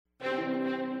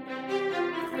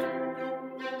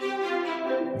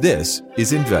This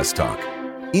is Invest Talk.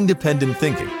 Independent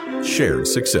thinking, shared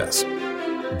success.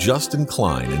 Justin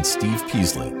Klein and Steve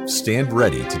Peasley stand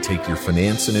ready to take your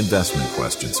finance and investment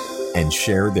questions and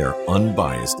share their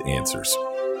unbiased answers.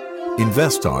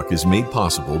 Invest Talk is made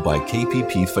possible by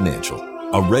KPP Financial,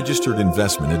 a registered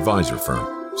investment advisor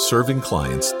firm serving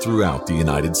clients throughout the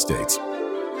United States.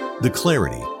 The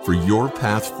clarity for your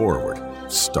path forward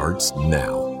starts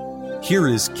now. Here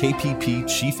is KPP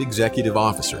Chief Executive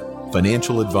Officer,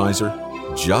 Financial Advisor,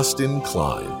 Justin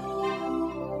Klein.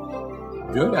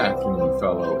 Good afternoon,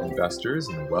 fellow investors,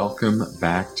 and welcome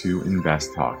back to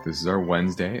Invest Talk. This is our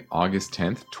Wednesday, August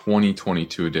 10th,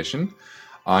 2022 edition.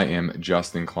 I am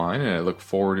Justin Klein, and I look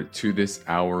forward to this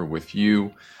hour with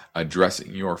you,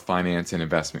 addressing your finance and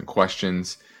investment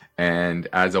questions. And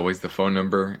as always, the phone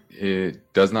number,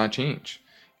 it does not change.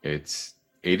 It's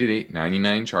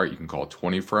 888-99-CHART. You can call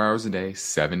 24 hours a day,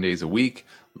 7 days a week.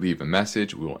 Leave a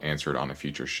message. We will answer it on a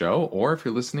future show. Or if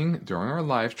you're listening during our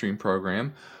live stream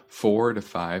program, 4 to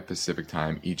 5 Pacific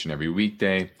time each and every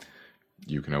weekday,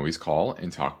 you can always call and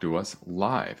talk to us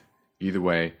live. Either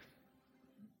way,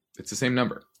 it's the same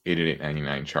number,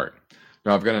 888-99-CHART.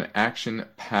 Now, I've got an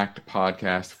action-packed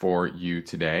podcast for you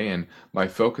today, and my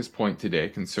focus point today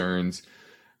concerns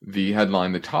the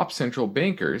headline, "The top central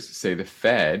bankers say the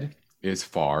Fed is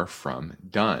far from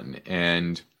done."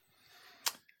 And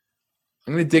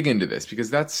I'm going to dig into this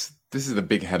because this is the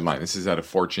big headline. This is out of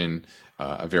Fortune,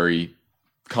 a very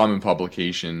common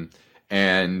publication,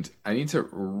 and I need to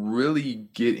really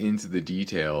get into the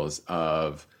details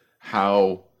of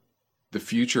how the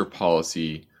future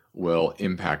policy will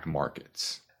impact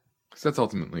markets, because that's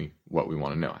ultimately what we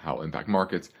want to know: how it will impact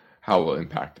markets, how it will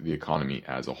impact the economy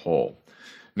as a whole.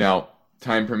 Now,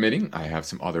 time permitting, I have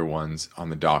some other ones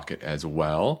on the docket as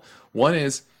well. One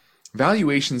is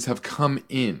valuations have come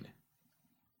in.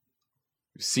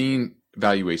 We've seen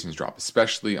valuations drop,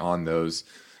 especially on those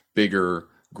bigger,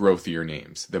 growthier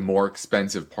names, the more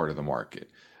expensive part of the market.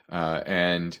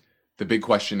 And the big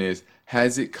question is,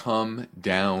 has it come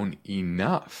down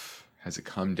enough? Has it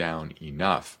come down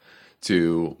enough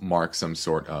to mark some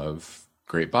sort of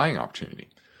great buying opportunity?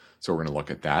 So we're going to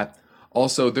look at that.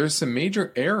 Also, there's some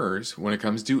major errors when it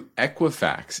comes to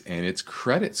Equifax and its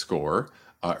credit score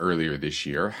earlier this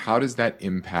year. How does that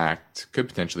could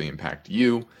potentially impact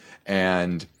you?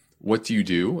 And what do you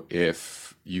do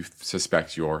if you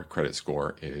suspect your credit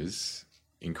score is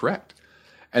incorrect?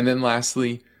 And then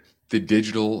lastly, the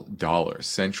digital dollar,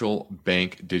 central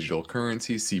bank digital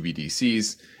currencies,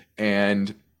 CBDCs,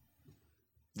 and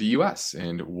the US,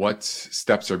 and what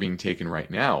steps are being taken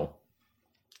right now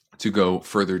to go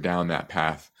further down that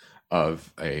path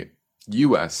of a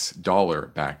US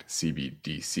dollar-backed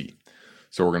CBDC.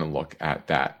 So we're going to look at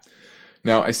that.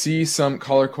 Now, I see some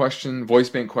voice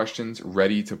bank questions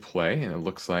ready to play, and it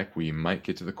looks like we might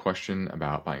get to the question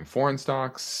about buying foreign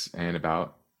stocks and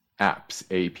about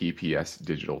APPS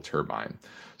Digital Turbine.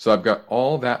 So I've got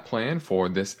all that planned for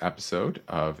this episode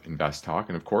of Invest Talk,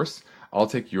 and of course, I'll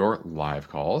take your live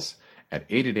calls at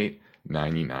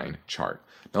 888-99-CHART.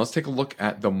 Now let's take a look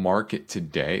at the market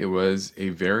today. It was a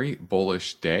very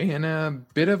bullish day and a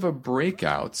bit of a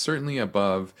breakout, certainly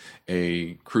above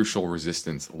a crucial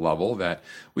resistance level that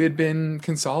we had been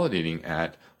consolidating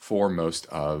at for most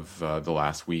of the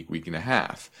last week and a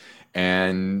half.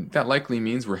 And that likely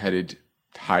means we're headed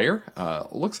higher.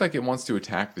 Looks like it wants to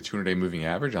attack the 200-day moving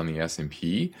average on the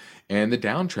S&P and the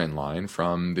downtrend line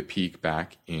from the peak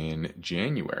back in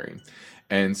January.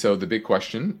 And so the big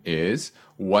question is,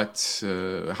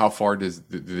 how far does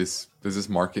this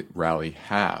market rally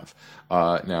have?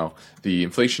 Now, the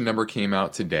inflation number came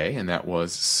out today, and that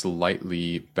was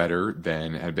slightly better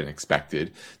than had been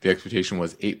expected. The expectation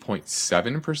was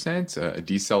 8.7%, a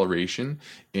deceleration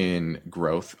in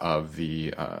growth of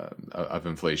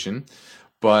inflation,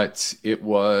 but it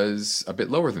was a bit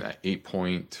lower than that,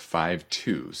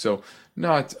 8.52. So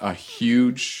not a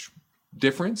huge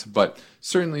difference, but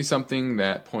certainly something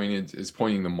that is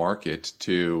pointing the market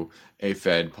to a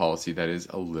Fed policy that is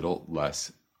a little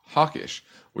less hawkish,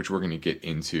 which we're going to get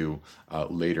into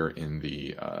later in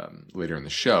the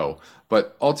show.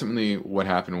 But ultimately, what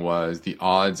happened was the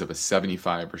odds of a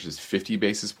 75 versus 50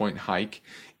 basis point hike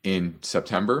in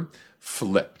September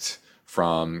flipped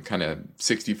from kind of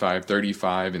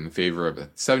 65-35 in favor of a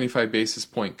 75 basis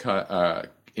point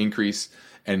increase.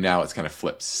 And now it's kind of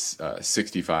flipped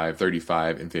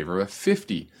 65-35 in favor of a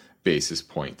 50 basis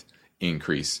point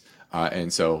increase.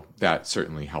 And so that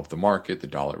certainly helped the market. The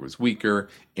dollar was weaker,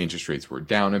 interest rates were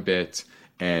down a bit,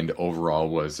 and overall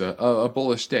was a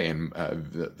bullish day. And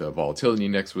the volatility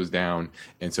index was down.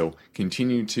 And so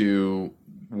continued to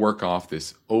work off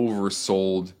this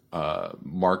oversold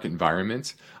market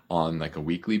environment on like a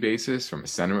weekly basis from a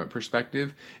sentiment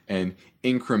perspective, and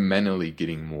incrementally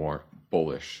getting more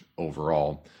bullish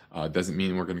overall. Doesn't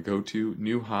mean we're going to go to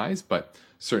new highs, but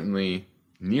certainly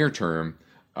near term,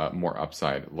 more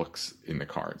upside looks in the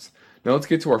cards. Now let's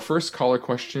get to our first caller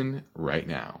question right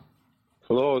now.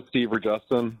 Hello, Steve or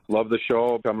Justin. Love the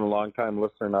show. I'm a long-time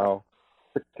listener now.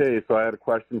 Okay, so I had a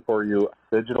question for you.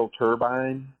 Digital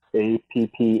Turbine,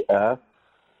 APPS.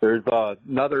 There's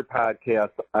another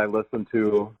podcast I listen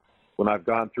to when I've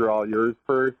gone through all yours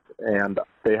first, and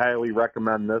they highly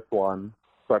recommend this one.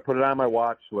 So I put it on my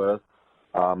watch list.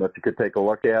 If you could take a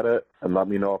look at it and let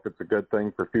me know if it's a good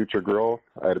thing for future growth,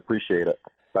 I'd appreciate it.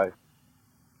 Bye.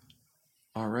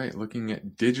 All right, looking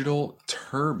at Digital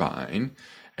Turbine,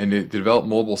 and it developed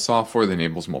mobile software that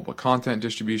enables mobile content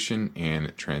distribution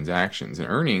and transactions. And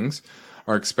earnings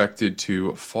are expected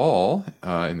to fall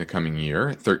in the coming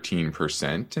year,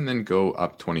 13%, and then go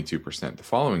up 22% the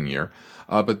following year.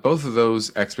 But both of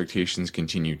those expectations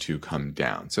continue to come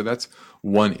down. So that's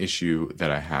one issue that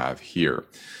I have here.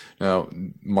 Now,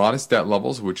 modest debt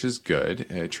levels, which is good.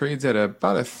 It trades at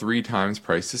about a 3 times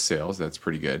price to sales. That's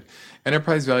pretty good.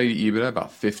 Enterprise value to EBITDA,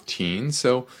 about 15.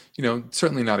 So,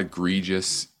 certainly not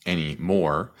egregious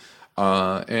anymore.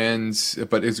 But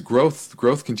its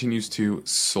growth continues to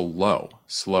slow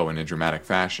in a dramatic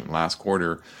fashion. Last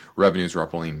quarter, revenues were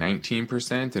up only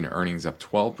 19% and earnings up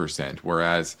 12%,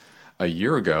 whereas a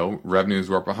year ago, revenues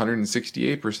were up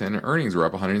 168% and earnings were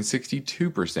up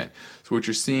 162%. So what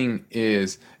you're seeing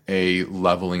is a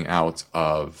leveling out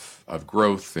of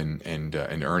growth and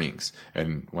earnings.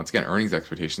 And once again, earnings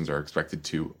expectations are expected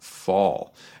to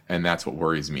fall, and that's what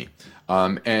worries me.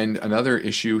 And another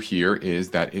issue here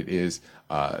is that it is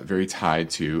very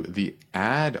tied to the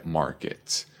ad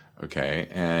market. Okay,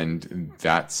 and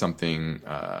that's something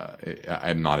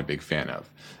I'm not a big fan of.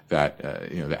 That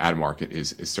the ad market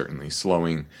is certainly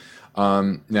slowing.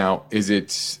 Now, is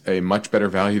it a much better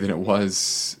value than it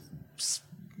was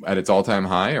at its all-time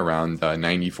high, around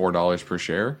 $94 per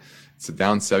share? It's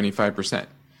down 75%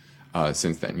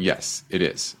 since then. Yes, it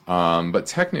is. But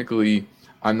technically,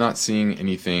 I'm not seeing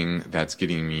anything that's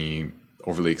getting me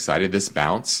overly excited. This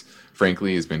bounce,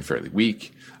 frankly, has been fairly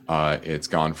weak. It's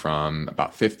gone from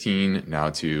about 15 now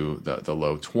to the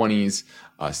low 20s,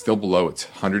 still below its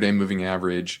 100-day moving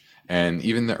average, and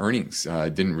even the earnings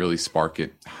didn't really spark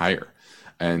it higher.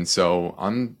 And so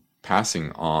I'm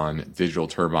passing on Digital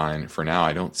Turbine for now.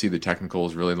 I don't see the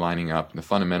technicals really lining up, and the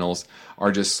fundamentals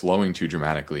are just slowing too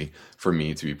dramatically for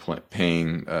me to be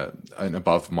paying an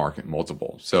above-market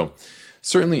multiple. So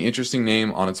certainly interesting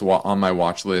name on my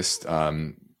watch list.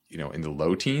 In the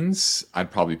low teens,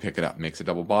 I'd probably pick it up. Makes a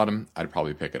double bottom, I'd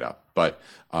probably pick it up, but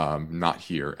not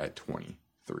here at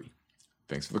 23.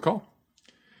 Thanks for the call.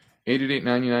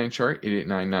 888-99-CHART,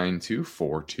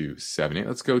 888-992-4278.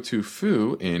 Let's go to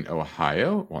Fu in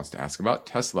Ohio. Wants to ask about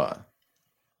Tesla.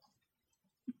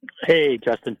 Hey,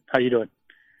 Justin. How you doing?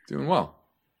 Doing well.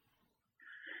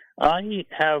 I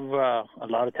have a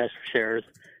lot of Tesla shares,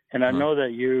 and I know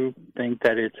that you think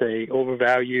that it's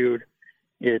overvalued.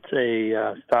 It's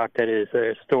a stock that is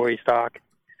a story stock.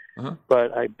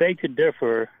 But I beg to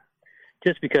differ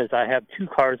just because I have 2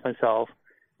 cars myself,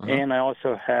 and I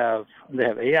also they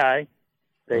have AI,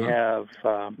 they have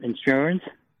insurance,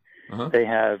 they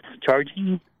have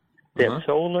charging, they have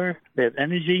solar, they have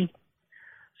energy.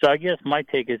 So I guess my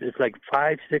take is it's like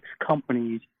 5-6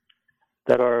 companies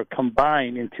that are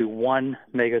combined into one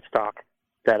mega stock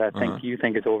that I think you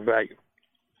think is overvalued.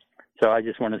 So I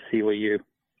just want to see what your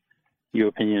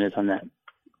opinion is on that.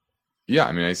 Yeah,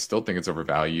 I mean, I still think it's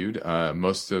overvalued.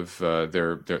 Most of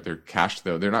their cash,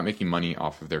 though, they're not making money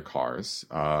off of their cars.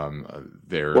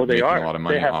 They're making a lot of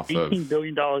money off of $18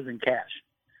 billion in cash.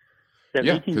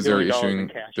 Yeah, because they're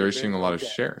issuing a lot of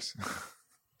shares.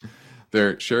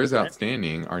 Their shares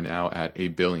outstanding are now at 1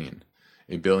 billion.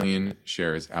 1 billion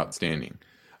shares outstanding.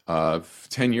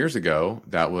 10 years ago,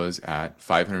 that was at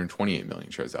 528 million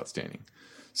shares outstanding.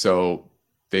 So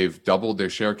they've doubled their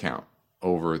share count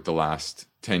over the last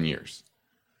 10 years.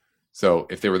 So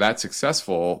if they were that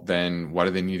successful, then why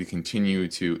do they need to continue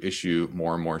to issue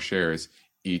more and more shares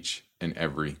each and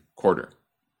every quarter?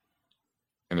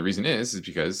 And the reason is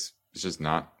because it's just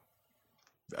not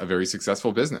a very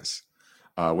successful business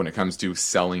when it comes to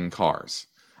selling cars.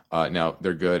 Now,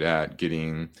 they're good at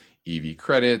getting EV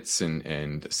credits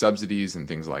and subsidies and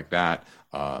things like that.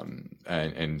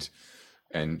 And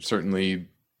certainly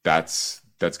that's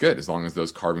good as long as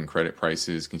those carbon credit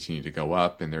prices continue to go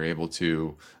up and they're able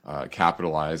to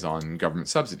capitalize on government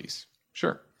subsidies.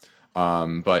 Sure.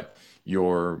 But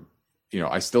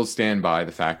I still stand by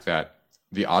the fact that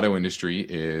the auto industry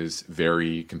is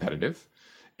very competitive.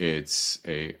 It's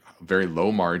a very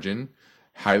low margin,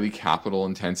 highly capital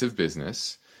intensive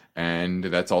business, and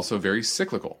that's also very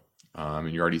cyclical.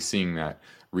 And you're already seeing that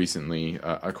recently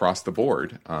across the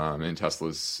board. And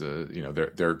Tesla's,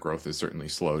 their growth has certainly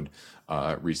slowed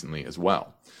recently as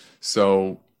well.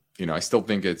 So, I still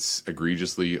think it's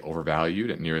egregiously overvalued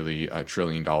at nearly $1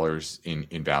 trillion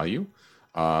in value.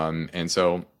 And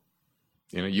so,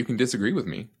 you can disagree with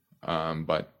me,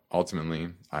 but ultimately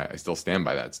I still stand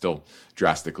by that. It's still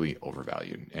drastically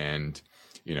overvalued. And,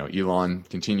 Elon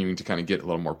continuing to kind of get a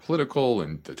little more political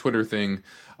and the Twitter thing,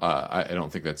 I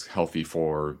don't think that's healthy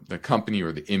for the company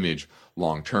or the image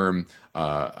long term.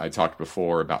 I talked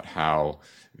before about how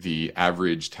the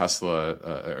average Tesla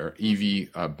or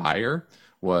EV buyer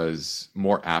was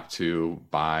more apt to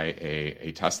buy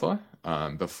a Tesla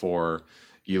before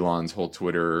Elon's whole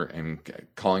Twitter and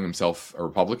calling himself a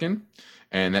Republican.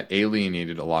 And that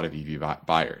alienated a lot of EV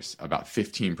buyers. About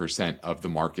 15% of the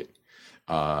market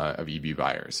of EV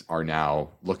buyers are now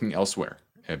looking elsewhere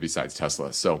besides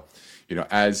Tesla. So,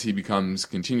 as he becomes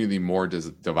continually more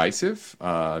divisive,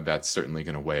 that's certainly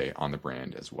going to weigh on the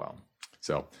brand as well.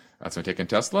 So that's my take on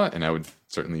Tesla, and I would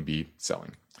certainly be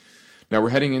selling. Now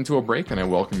we're heading into a break, and I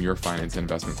welcome your finance and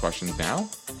investment questions now.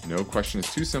 No question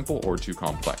is too simple or too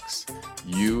complex.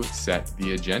 You set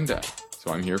the agenda.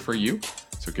 So I'm here for you.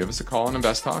 So give us a call on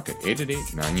Invest Talk at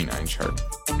 888-99-CHART.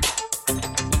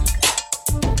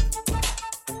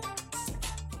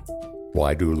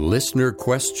 Why do listener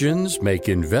questions make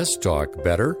Invest Talk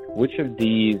better? Which of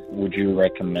these would you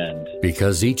recommend?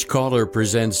 Because each caller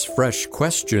presents fresh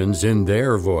questions in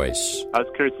their voice. I was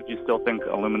curious if you still think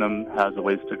aluminum has a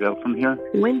ways to go from here.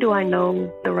 When do I know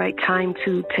the right time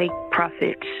to take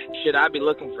profits? Should I be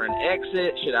looking for an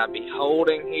exit? Should I be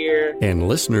holding here? And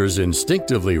listeners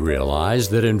instinctively realize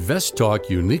that Invest Talk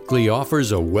uniquely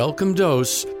offers a welcome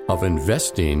dose of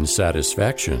investing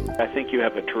satisfaction. I think you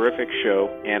have a terrific show,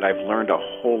 and I've learned a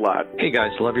whole lot. Hey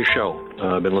guys, love your show.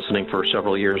 I've been listening for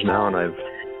several years now, and I've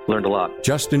learned a lot.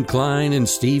 Justin Klein and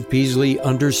Steve Peasley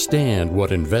understand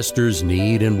what investors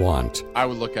need and want. I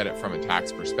would look at it from a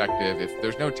tax perspective. If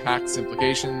there's no tax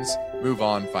implications, move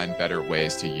on, find better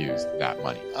ways to use that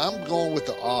money. I'm going with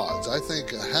the odds. I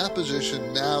think a half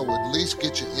position now would at least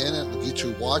get you in it and get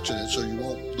you watching it so you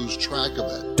won't lose track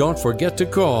of it. Don't forget to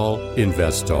call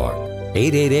Invest Talk,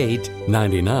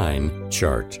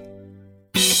 888-99-CHART.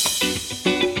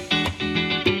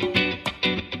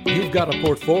 You've got a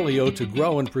portfolio to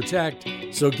grow and protect,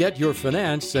 so get your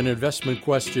finance and investment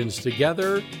questions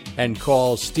together and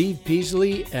call Steve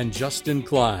Peasley and Justin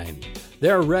Klein.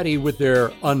 They're ready with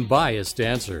their unbiased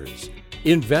answers.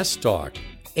 Invest Talk,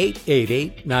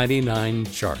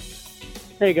 888-99-CHART.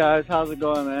 Hey guys, how's it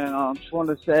going, man? Just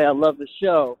wanted to say I love the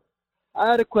show.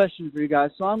 I had a question for you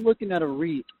guys. So I'm looking at a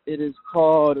REIT. It is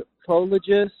called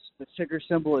Prologis. The ticker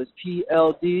symbol is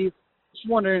PLD. Just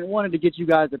wanted to get you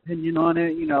guys' opinion on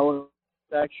it,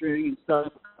 manufacturing and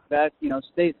stuff back,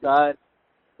 stateside.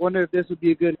 Wonder if this would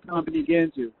be a good company to get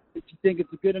into. If you think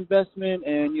it's a good investment,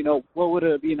 and, what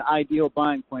would be an ideal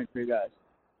buying point for you guys?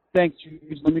 Thanks.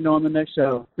 Let me know on the next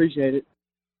show. Appreciate it.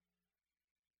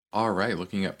 All right,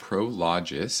 looking at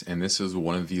Prologis, and this is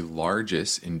one of the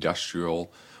largest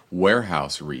industrial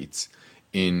warehouse REITs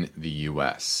in the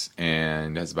U.S.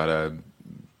 and has about a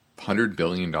 $100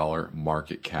 billion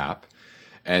market cap.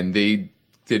 And they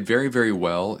did very, very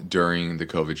well during the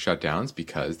COVID shutdowns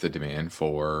because the demand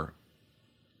for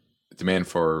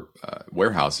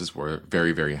warehouses were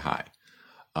very, very high.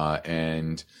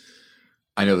 And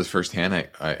I know this firsthand.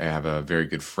 I have a very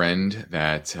good friend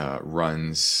that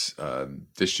runs a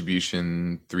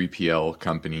distribution 3PL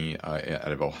company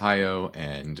out of Ohio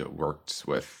and worked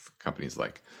with companies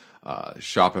like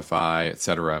Shopify,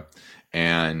 etc.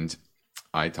 And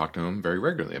I talk to him very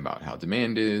regularly about how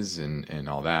demand is and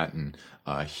all that. And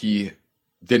he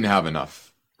didn't have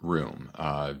enough room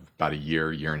about a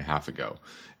year and a half ago.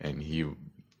 And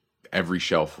every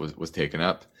shelf was taken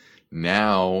up.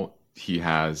 Now he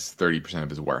has 30% of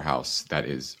his warehouse that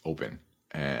is open.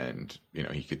 And,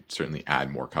 he could certainly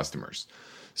add more customers.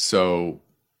 So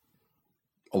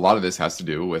a lot of this has to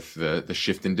do with the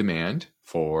shift in demand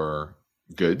for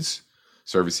goods,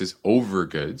 services over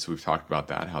goods. We've talked about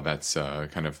that, how that's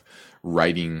kind of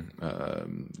righting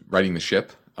the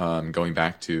ship, going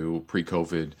back to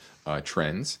pre-COVID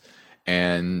trends.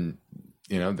 And,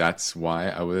 that's why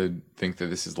I would think that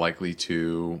this is likely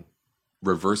to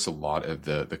reverse a lot of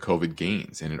the COVID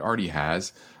gains. And it already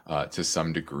has to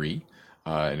some degree,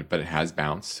 but it has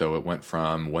bounced. So it went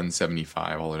from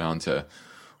 175 all the way down to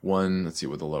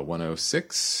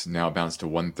 106, now bounced to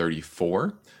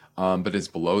 134. but it's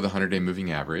below the 100-day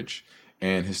moving average.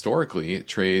 And historically, it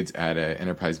trades at an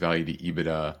enterprise value to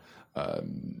EBITDA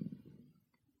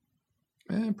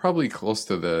probably close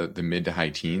to the mid to high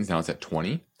teens. Now it's at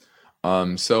 20.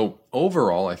 So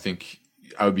overall, I think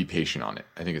I would be patient on it.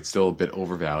 I think it's still a bit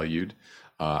overvalued.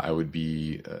 I would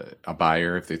be a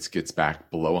buyer if it gets back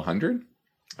below 100.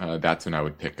 That's when I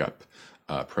would pick up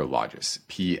Prologis,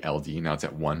 PLD. Now it's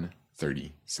at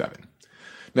 137.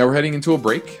 Now we're heading into a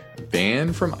break.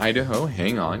 Van from Idaho,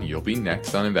 hang on. You'll be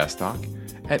next on Invest Talk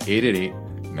at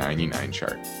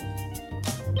 888-99-CHART.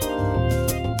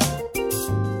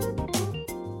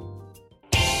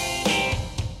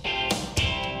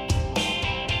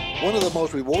 One of the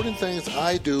most rewarding things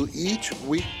I do each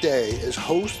weekday is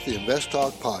host the Invest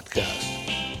Talk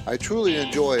podcast. I truly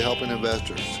enjoy helping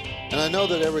investors, and I know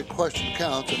that every question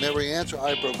counts and every answer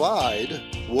I provide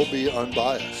will be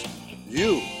unbiased.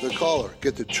 You, the caller,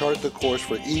 get to chart the course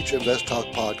for each Invest Talk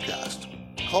podcast.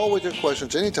 Call with your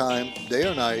questions anytime, day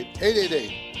or night,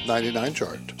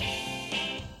 888-99-CHART.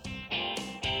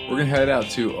 We're going to head out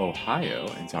to Ohio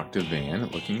and talk to Van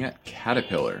looking at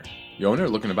Caterpillar. You own it or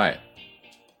looking to buy it?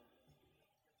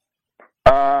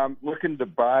 Looking to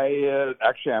buy it.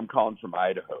 Actually, I'm calling from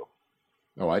Idaho.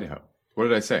 Oh, Idaho. What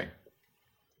did I say?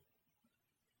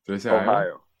 Did I say Ohio?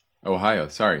 Iowa? Ohio.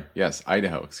 Sorry. Yes,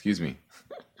 Idaho. Excuse me.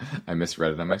 I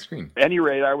misread it on my screen. At any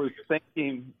rate, I was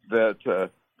thinking that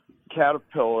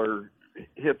Caterpillar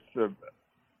hits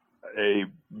a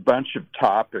bunch of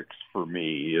topics for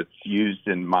me. It's used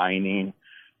in mining.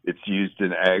 It's used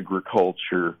in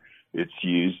agriculture. It's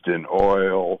used in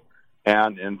oil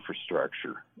and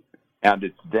infrastructure. And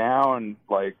it's down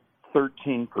like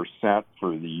 13%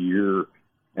 for the year,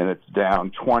 and it's down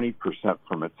 20%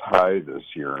 from its high this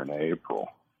year in April.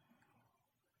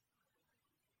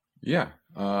 Yeah,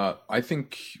 I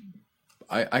think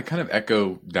I kind of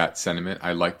echo that sentiment.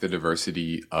 I like the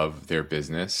diversity of their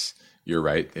business. You're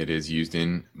right. It is used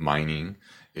in mining.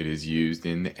 It is used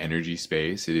in the energy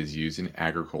space. It is used in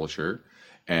agriculture.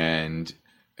 And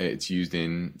it's used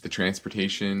in the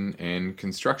transportation and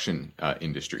construction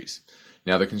industries.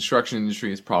 Now, the construction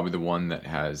industry is probably the one that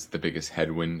has the biggest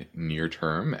headwind near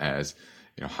term, as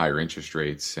higher interest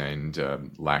rates and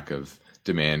lack of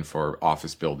demand for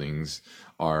office buildings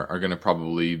are going to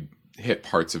probably hit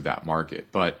parts of that market.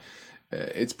 But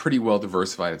it's pretty well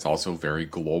diversified. It's also very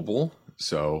global,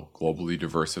 so globally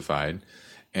diversified.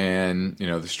 And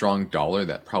the strong dollar,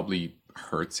 that probably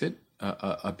hurts it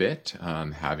a bit,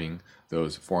 having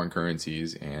those foreign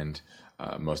currencies, and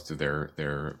most of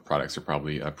their products are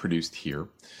probably produced here.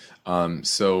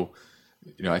 So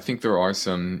I think there are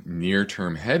some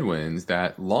near-term headwinds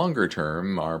that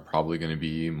longer-term are probably going to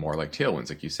be more like tailwinds,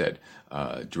 like you said,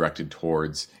 directed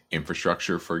towards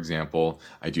infrastructure, for example.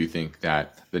 I do think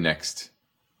that the next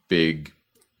big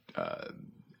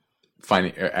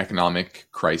economic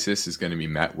crisis is going to be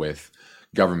met with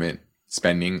government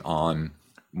spending on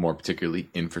more particularly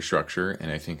infrastructure, and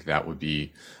I think that would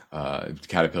be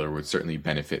Caterpillar would certainly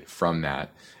benefit from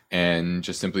that, and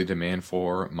just simply demand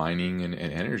for mining and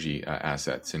energy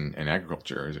assets and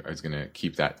agriculture is going to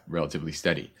keep that relatively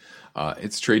steady.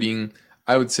 It's trading,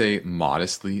 I would say,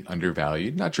 modestly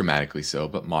undervalued, not dramatically so,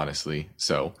 but modestly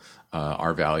so.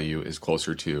 Our value is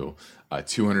closer to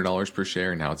 $200 per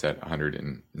share, and now it's at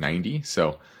 $190.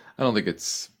 So I don't think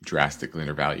it's drastically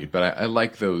undervalued, but I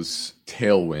like those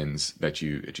tailwinds that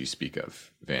you speak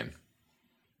of, Van.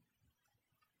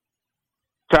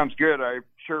 Sounds good. I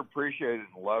sure appreciate it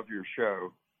and love your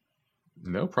show.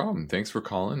 No problem. Thanks for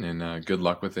calling, and good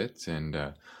luck with it. And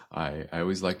I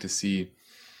always like to see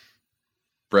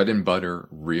bread and butter,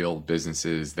 real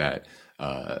businesses that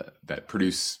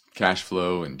produce cash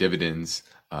flow and dividends,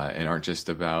 and aren't just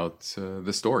about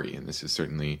the story. And this is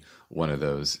certainly one of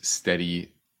those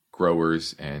steady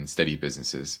growers and steady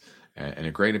businesses, and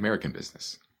a great American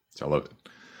business. So I love it.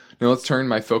 Now let's turn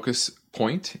my focus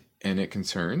point, and it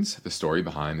concerns the story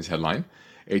behind this headline.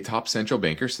 A top central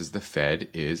banker says the Fed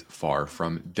is far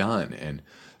from done, and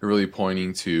they're really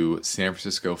pointing to San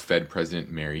Francisco Fed President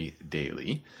Mary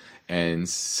Daly, and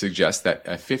suggests that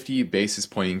a 50 basis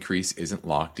point increase isn't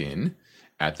locked in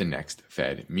at the next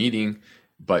Fed meeting.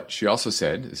 But she also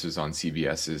said, this was on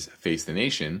CBS's Face the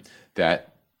Nation,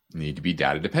 that need to be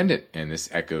data dependent. And this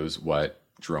echoes what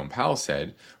Jerome Powell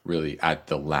said really at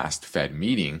the last Fed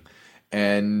meeting,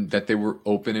 and that they were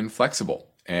open and flexible.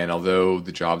 And although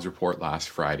the jobs report last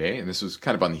Friday, and this was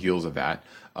kind of on the heels of that,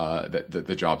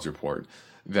 the jobs report,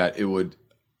 that it would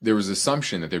there was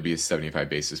assumption that there'd be a 75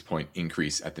 basis point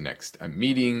increase at the next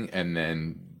meeting, and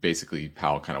then basically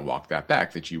Powell kind of walked that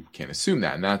back, that you can't assume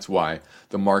that. And that's why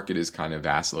the market is kind of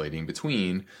vacillating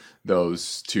between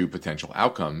those two potential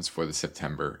outcomes for the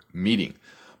September meeting.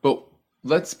 But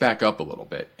let's back up a little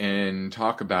bit and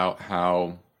talk about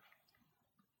how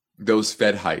those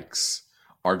Fed hikes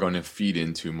are going to feed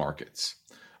into markets.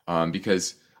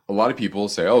 Because a lot of people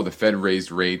say, oh, the Fed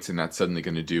raised rates and that's suddenly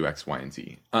going to do X, Y, and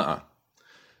Z.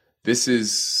 This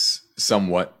is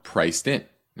somewhat priced in.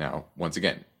 Now, once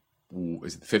again,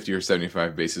 is it 50 or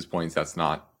 75 basis points? That's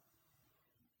not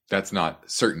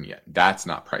certain yet. That's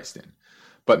not priced in.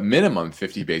 But minimum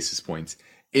 50 basis points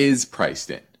is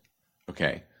priced in.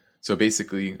 Okay, so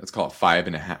basically, let's call it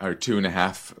 5.5 or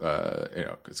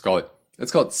 2.5. Let's call it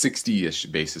 60-ish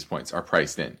basis points are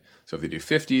priced in. So if they do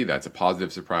 50, that's a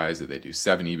positive surprise. If they do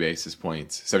 75 basis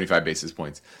points,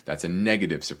 that's a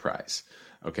negative surprise.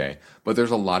 Okay, but there's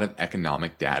a lot of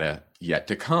economic data yet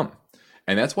to come.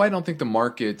 And that's why I don't think the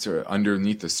markets are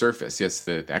underneath the surface. Yes,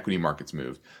 the equity markets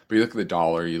moved, but you look at the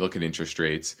dollar, you look at interest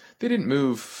rates, they didn't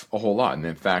move a whole lot. And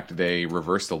in fact, they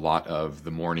reversed a lot of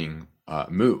the morning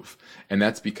move. And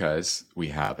that's because we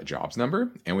have a jobs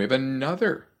number and we have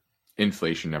another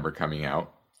inflation number coming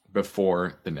out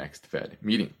before the next Fed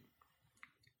meeting.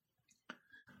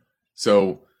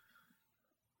 So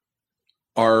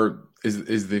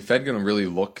is the Fed going to really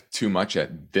look too much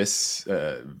at this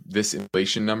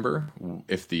inflation number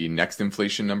if the next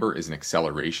inflation number is an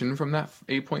acceleration from that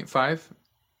 8.5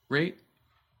 rate?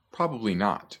 Probably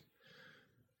not.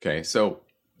 Okay, so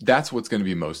that's what's going to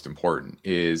be most important,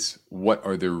 is what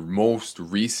are the most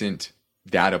recent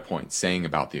data points saying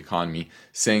about the economy,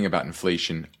 saying about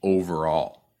inflation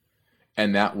overall.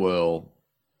 And that will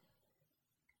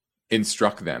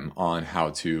instruct them on how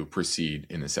to proceed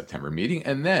in the September meeting,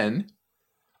 and then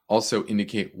also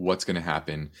indicate what's going to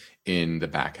happen in the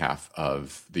back half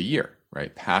of the year,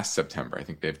 right? Past September. I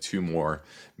think they have 2 more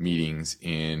meetings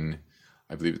in,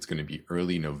 I believe it's going to be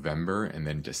early November and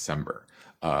then December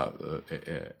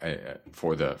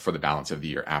for the balance of the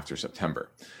year after September.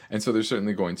 And so they're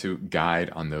certainly going to guide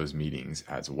on those meetings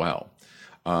as well.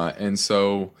 And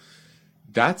so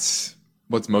that's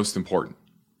what's most important.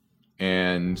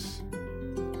 And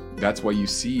that's why you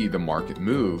see the market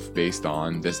move based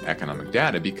on this economic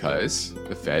data, because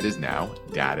the Fed is now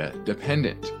data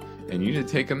dependent. And you need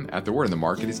to take them at their word, and the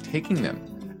market is taking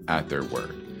them at their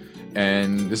word.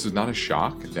 And this was not a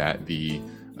shock that the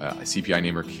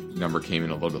CPI number came in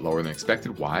a little bit lower than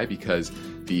expected. Why? Because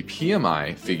the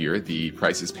PMI figure, the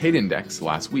prices paid index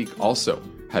last week, also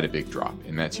had a big drop,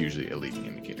 and that's usually a leading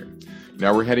indicator.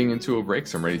 Now we're heading into a break,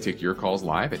 so I'm ready to take your calls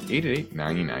live at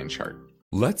 888-99-CHART.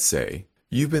 Let's say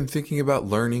you've been thinking about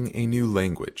learning a new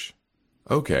language.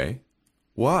 Okay,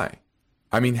 why?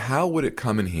 I mean, how would it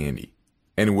come in handy?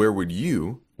 And where would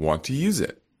you want to use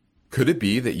it? Could it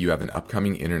be that you have an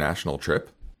upcoming international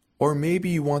trip? Or maybe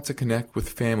you want to connect with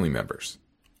family members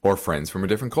or friends from a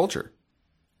different culture?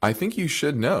 I think you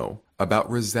should know about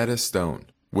Rosetta Stone.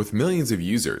 With millions of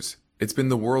users, it's been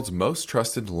the world's most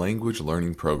trusted language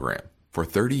learning program for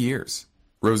 30 years.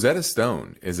 Rosetta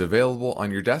Stone is available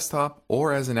on your desktop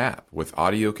or as an app with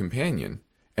Audio Companion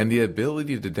and the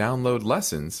ability to download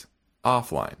lessons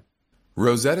offline.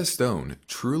 Rosetta Stone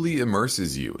truly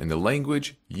immerses you in the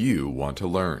language you want to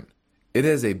learn. It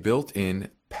has a built-in,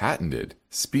 patented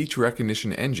speech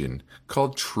recognition engine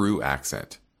called True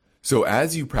Accent. So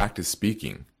as you practice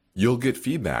speaking, you'll get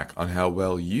feedback on how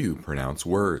well you pronounce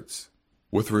words.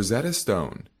 With Rosetta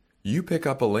Stone, you pick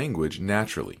up a language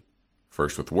naturally.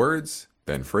 First with words,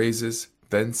 then phrases,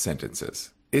 then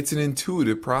sentences. It's an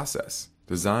intuitive process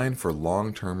designed for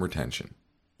long-term retention.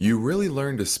 You really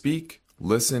learn to speak,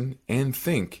 listen, and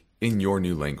think in your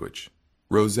new language.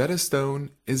 Rosetta Stone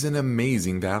is an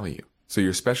amazing value, so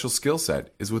your special skill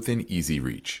set is within easy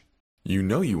reach. You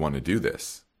know you want to do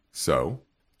this, so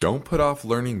don't put off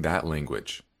learning that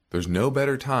language. There's no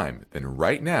better time than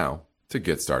right now to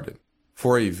get started.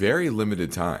 For a very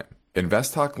limited time,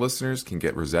 InvestTalk listeners can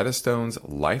get Rosetta Stone's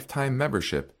lifetime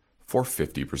membership for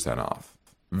 50% off.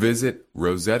 Visit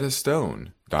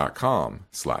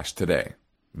rosettastone.com/today.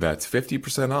 That's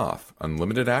 50% off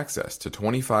unlimited access to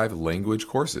 25 language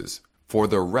courses for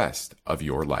the rest of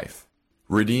your life.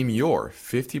 Redeem your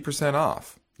 50%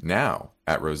 off now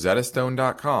at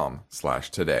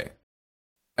rosettastone.com/today.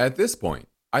 At this point,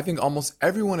 I think almost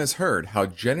everyone has heard how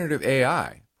generative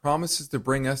AI promises to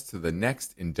bring us to the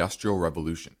next industrial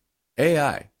revolution.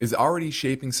 AI is already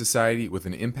shaping society with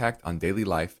an impact on daily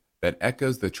life that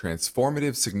echoes the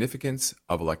transformative significance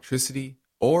of electricity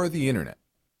or the internet.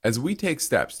 As we take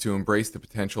steps to embrace the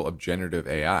potential of generative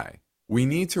AI, we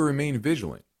need to remain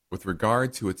vigilant with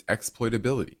regard to its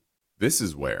exploitability. This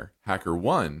is where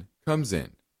HackerOne comes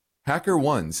in.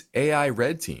 HackerOne's AI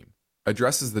Red Team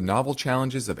addresses the novel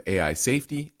challenges of AI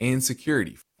safety and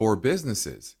security for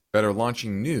businesses that are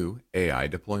launching new AI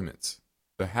deployments.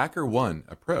 The HackerOne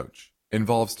approach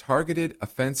involves targeted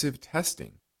offensive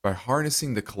testing by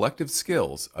harnessing the collective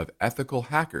skills of ethical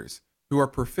hackers who are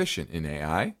proficient in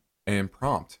AI and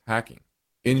prompt hacking.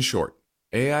 In short,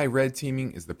 AI red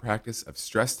teaming is the practice of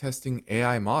stress testing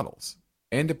AI models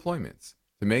and deployments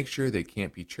to make sure they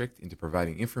can't be tricked into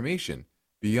providing information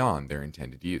beyond their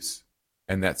intended use,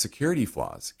 and that security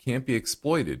flaws can't be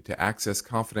exploited to access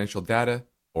confidential data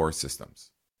or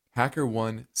systems.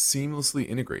 HackerOne seamlessly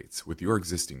integrates with your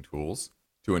existing tools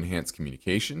to enhance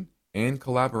communication and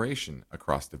collaboration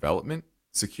across development,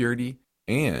 security,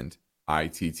 and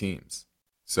IT teams.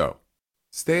 So,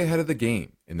 stay ahead of the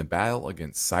game in the battle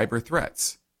against cyber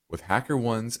threats with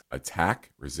HackerOne's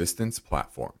attack resistance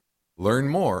platform. Learn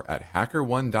more at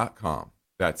HackerOne.com.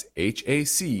 That's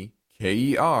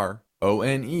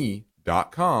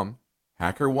HackerOne.com,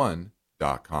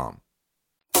 HackerOne.com.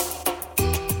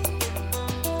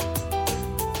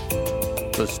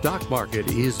 The stock market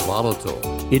is volatile.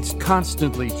 It's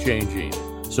constantly changing.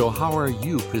 So how are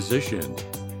you positioned?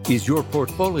 Is your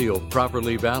portfolio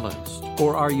properly balanced,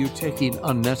 or are you taking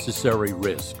unnecessary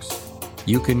risks?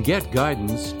 You can get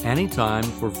guidance anytime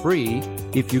for free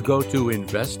if you go to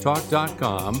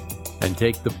investtalk.com and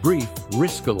take the brief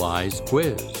Riskalyze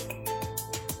quiz.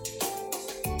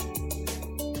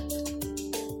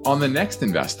 On the next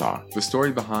Invest Talk, the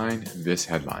story behind this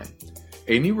headline.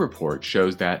 A new report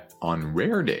shows that on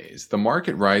rare days, the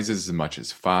market rises as much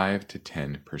as 5 to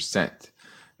 10%.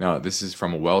 Now, this is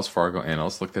from a Wells Fargo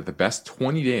analyst looked at the best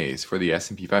 20 days for the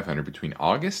S&P 500 between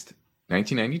August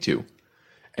 1992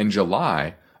 and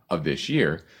July of this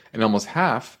year, and almost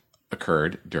half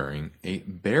occurred during a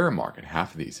bear market,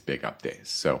 half of these big up days.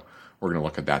 So we're going to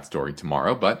look at that story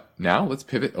tomorrow, but now let's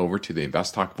pivot over to the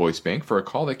Invest Talk voice bank for a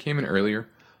call that came in earlier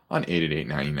on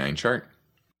 888-99 chart.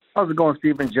 How's it going,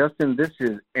 Steve and Justin? This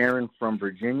is Aaron from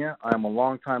Virginia. I'm a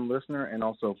longtime listener and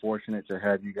also fortunate to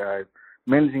have you guys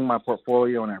managing my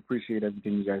portfolio, and I appreciate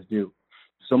everything you guys do.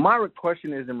 So my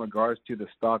question is in regards to the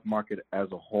stock market as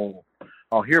a whole.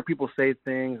 I'll hear people say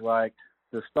things like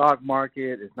the stock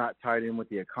market is not tied in with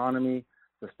the economy,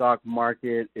 the stock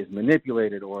market is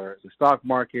manipulated, or the stock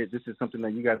market, this is something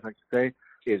that you guys like to say,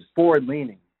 is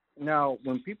forward-leaning. Now,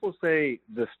 when people say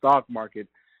the stock market,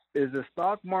 is the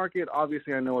stock market,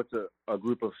 obviously I know it's a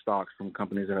group of stocks from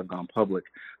companies that have gone public,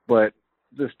 but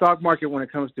the stock market, when it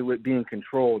comes to it being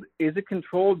controlled, is it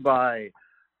controlled by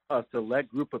a select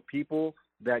group of people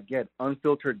that get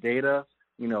unfiltered data,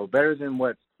 better than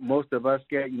what most of us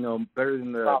get, better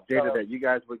than the data that you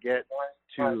guys would get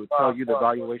to tell you the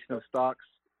valuation of stocks?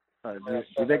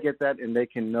 Do they get that and they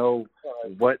can know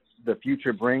what the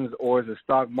future brings, or is the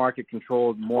stock market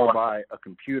controlled more by a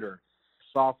computer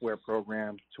software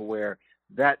program to where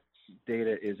that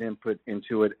data is input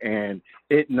into it and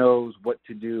it knows what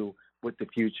to do with the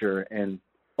future? And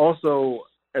also,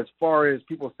 as far as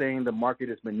people saying the market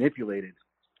is manipulated,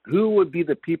 who would be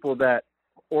the people that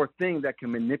or thing that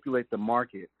can manipulate the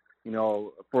market?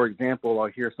 For example, I'll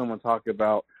hear someone talk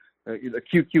about the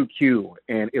QQQ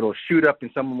and it'll shoot up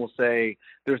and someone will say,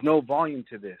 there's no volume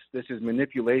to this. This is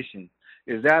manipulation.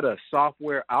 Is that a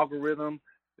software algorithm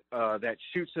that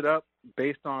shoots it up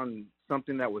based on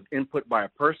something that was input by a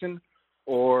person,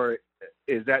 or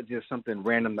is that just something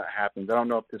random that happens? I don't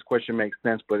know if this question makes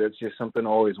sense, but it's just something I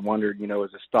always wondered, is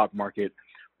the stock market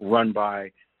run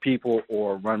by people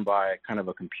or run by kind of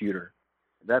a computer?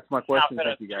 That's my question.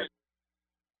 Thank you, guys.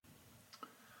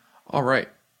 All right.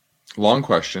 Long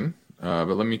question,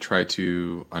 but let me try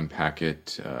to unpack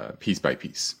it piece by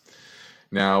piece.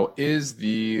 Now, is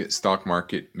the stock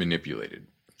market manipulated?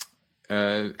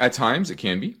 At times it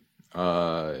can be,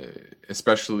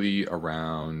 especially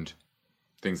around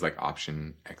things like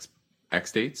option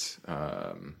X dates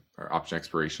or option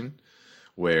expiration,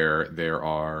 where there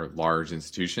are large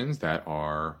institutions that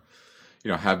are,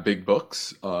 have big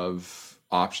books of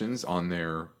options on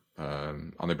their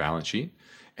balance sheet,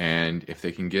 and if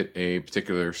they can get a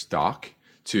particular stock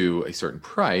to a certain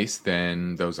price,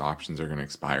 then those options are going to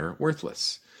expire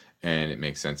worthless, and it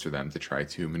makes sense for them to try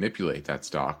to manipulate that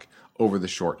stock over the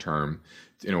short term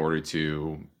in order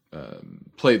to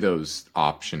play those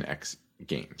option X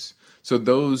games. So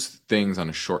those things on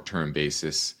a short-term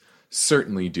basis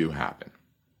certainly do happen.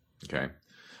 Okay.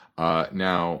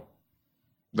 Now,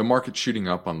 the market shooting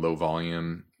up on low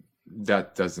volume,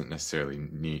 that doesn't necessarily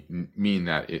mean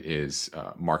that it is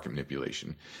market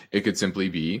manipulation. It could simply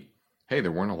be, hey,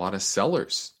 there weren't a lot of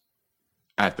sellers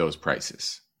at those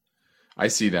prices. I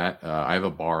see that. I have a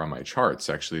bar on my charts.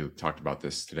 Actually, talked about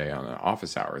this today on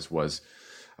office hours. Was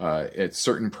at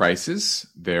certain prices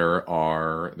there's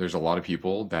a lot of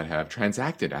people that have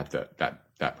transacted at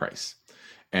that price,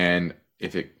 and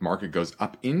if a market goes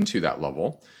up into that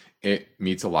level, it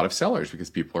meets a lot of sellers because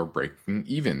people are breaking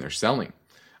even, they're selling.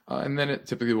 And then it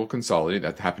typically will consolidate.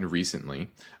 That happened recently.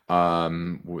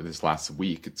 This last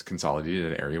week, it's consolidated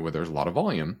at an area where there's a lot of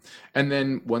volume. And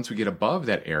then once we get above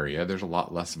that area, there's a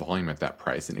lot less volume at that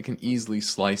price. And it can easily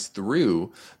slice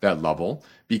through that level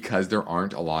because there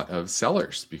aren't a lot of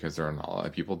sellers, because there are not a lot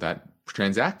of people that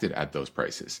transacted at those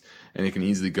prices. And it can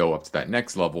easily go up to that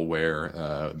next level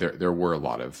where there were a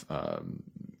lot of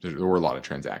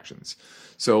transactions.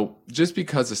 So just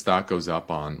because the stock goes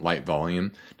up on light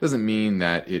volume doesn't mean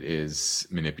that it is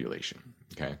manipulation.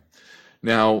 Okay.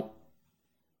 Now,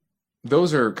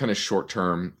 those are kind of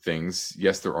short-term things.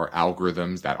 Yes, there are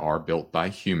algorithms that are built by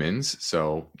humans.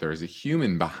 So there's a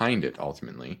human behind it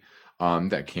ultimately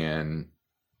that can,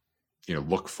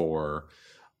 look for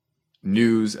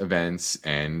news events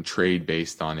and trade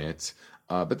based on it.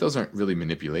 But those aren't really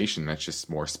manipulation. That's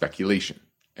just more speculation.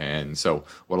 And so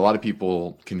what a lot of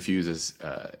people confuse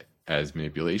as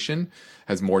manipulation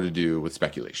has more to do with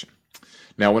speculation.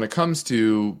 Now, when it comes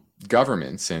to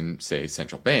governments and, say,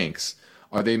 central banks,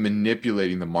 are they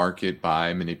manipulating the market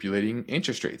by manipulating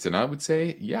interest rates? And I would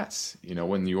say yes.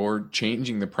 When you're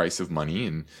changing the price of money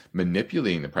and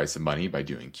manipulating the price of money by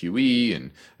doing QE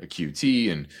and a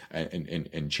QT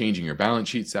and changing your balance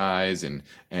sheet size and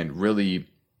really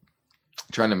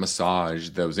trying to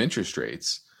massage those interest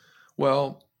rates,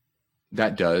 well,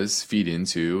 that does feed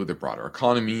into the broader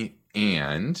economy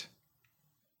and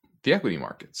the equity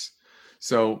markets.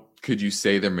 So could you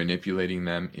say they're manipulating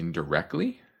them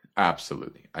indirectly?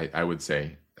 Absolutely. I would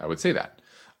say that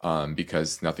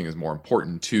because nothing is more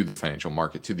important to the financial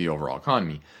market, to the overall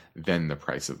economy, than the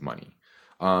price of money.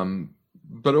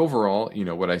 But overall,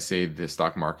 would I say the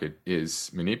stock market is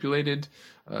manipulated?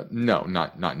 No,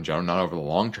 not in general, not over the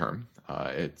long term.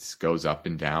 It goes up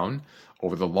and down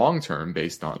over the long term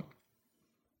based on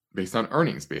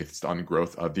earnings, based on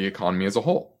growth of the economy as a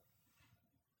whole.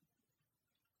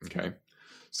 Okay.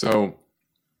 So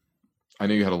I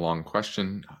know you had a long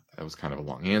question. That was kind of a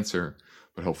long answer,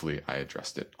 but hopefully I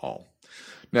addressed it all.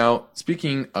 Now,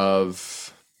 speaking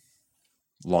of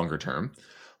longer term,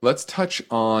 let's touch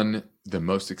on the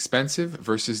most expensive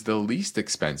versus the least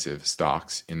expensive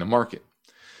stocks in the market.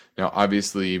 Now,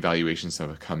 obviously, valuations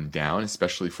have come down,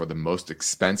 especially for the most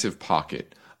expensive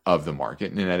pocket of the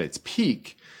market. And at its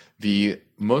peak, the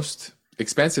most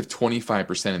expensive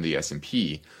 25% of the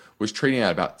S&P was trading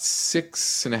at about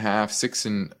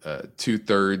 6.5,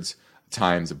 2/3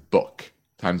 times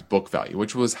book value,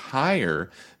 which was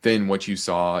higher than what you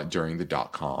saw during the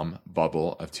dot-com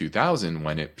bubble of 2000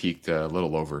 when it peaked a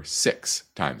little over 6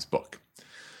 times book.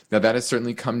 Now that has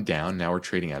certainly come down. Now we're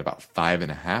trading at about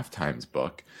 5.5 times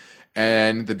book.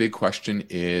 And the big question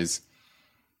is,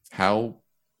 how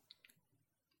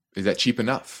is that cheap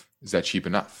enough? Is that cheap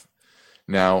enough?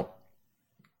 Now,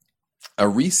 a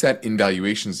reset in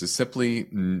valuations is simply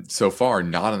so far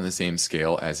not on the same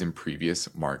scale as in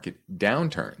previous market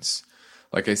downturns.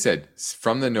 Like I said,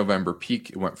 from the November peak,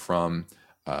 it went from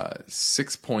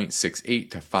 6.68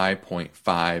 to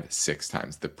 5.56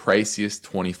 times, the priciest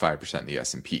 25% of the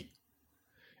S&P.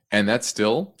 And that's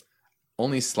still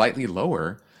only slightly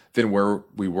lower than where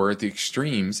we were at the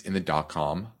extremes in the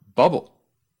dot-com bubble.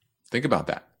 Think about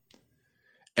that.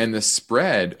 And the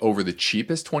spread over the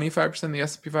cheapest 25% of the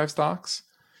S&P 5 stocks,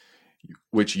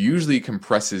 which usually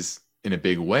compresses in a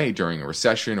big way during a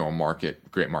recession or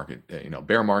great market,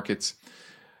 bear markets,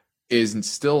 is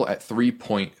still at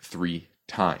 3.3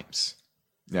 times.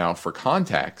 Now, for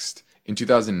context, in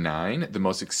 2009, the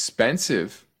most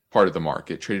expensive part of the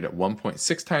market traded at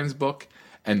 1.6 times book,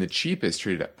 and the cheapest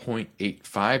traded at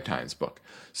 0.85 times book.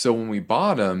 So when we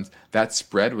bottomed, that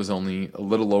spread was only a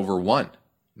little over 1.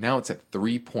 Now it's at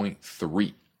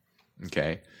 3.3.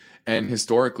 Okay. And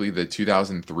historically, the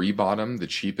 2003 bottom, the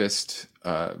cheapest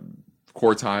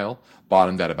quartile,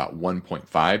 bottomed at about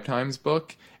 1.5 times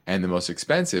book, and the most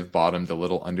expensive bottomed a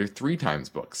little under 3 times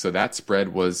book. So that spread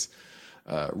was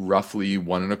roughly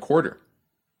 1.25.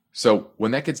 So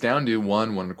when that gets down to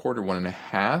 1, 1.25,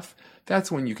 1.5,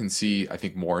 that's when you can see, I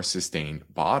think, more sustained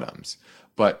bottoms.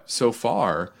 But so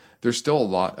far, there's still a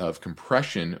lot of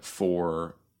compression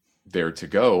for there to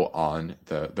go on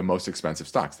the most expensive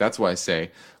stocks. That's why I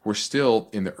say we're still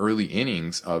in the early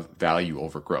innings of value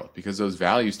over growth, because those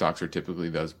value stocks are typically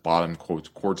those bottom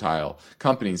quartile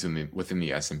companies within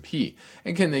the S&P.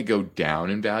 And can they go down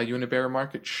in value in a bear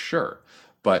market? Sure,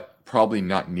 but probably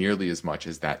not nearly as much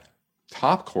as that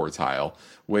top quartile,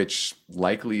 which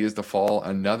likely is to fall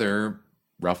another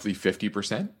roughly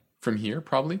 50% from here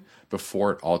probably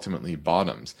before it ultimately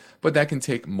bottoms. But that can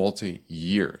take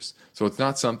multi-years. So it's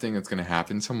not something that's going to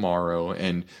happen tomorrow.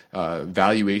 And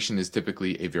valuation is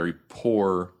typically a very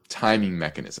poor timing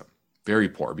mechanism. Very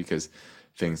poor, because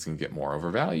things can get more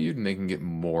overvalued and they can get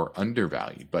more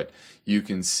undervalued. But you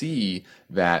can see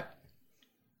that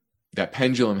that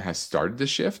pendulum has started to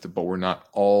shift, but we're not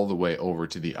all the way over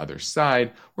to the other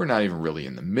side. We're not even really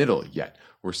in the middle yet.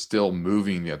 We're still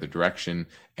moving the other direction,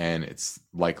 and it's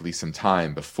likely some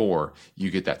time before you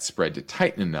get that spread to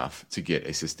tighten enough to get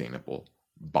a sustainable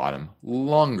bottom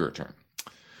longer term.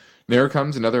 There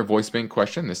comes another voice bank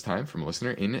question, this time from a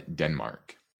listener in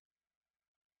Denmark.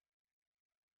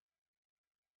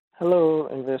 Hello,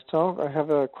 InvestTalk. I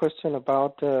have a question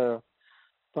about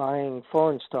buying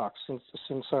foreign stocks.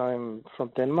 Since I'm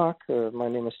from Denmark, my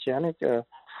name is Janik.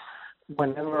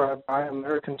 Whenever I buy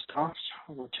American stocks,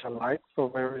 which I like for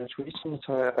various reasons,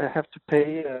 I have to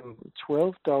pay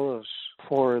 $12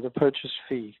 for the purchase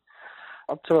fee.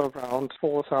 Up to around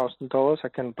 $4,000 I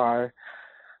can buy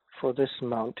for this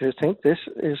amount. Do you think this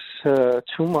is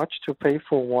too much to pay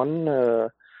for one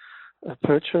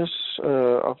purchase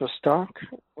of a stock?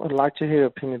 I'd like to hear your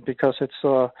opinion, because it's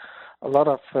a lot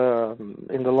of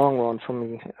in the long run for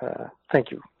me.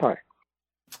 Thank you. Bye.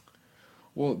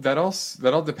 Well, that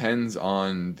all depends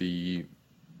on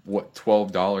what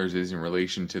 $12 is in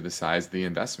relation to the size of the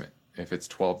investment. If it's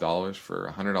 $12 for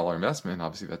a $100 investment,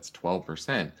 obviously that's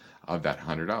 12% of that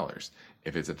 $100.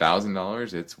 If it's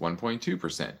 $1,000, it's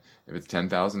 1.2%. If it's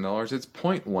 $10,000, it's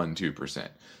 0.12%.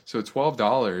 So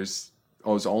 $12 is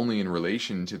only in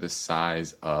relation to the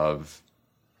size of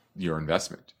your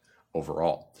investment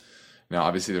overall. Now,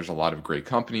 obviously, there's a lot of great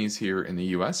companies here in the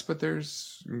U.S., but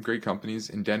there's great companies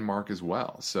in Denmark as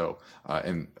well. So,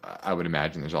 and I would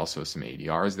imagine there's also some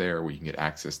ADRs there where you can get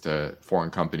access to foreign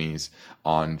companies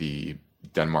on the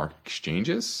Denmark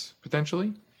exchanges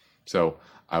potentially. So,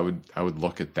 I would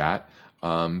look at that.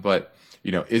 But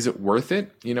is it worth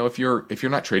it? If you're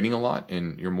not trading a lot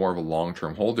and you're more of a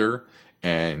long-term holder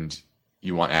and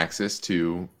you want access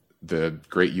to the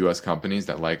great U.S. companies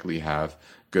that likely have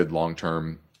good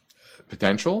long-term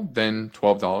potential, then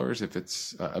 $12, if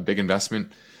it's a big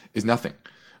investment, is nothing.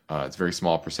 It's a very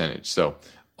small percentage. So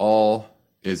all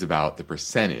is about the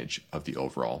percentage of the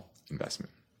overall investment.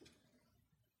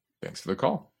 Thanks for the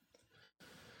call.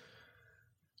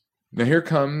 Now here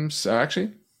comes,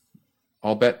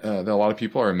 I'll bet that a lot of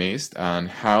people are amazed on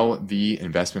how the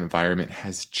investment environment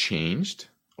has changed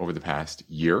over the past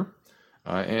year.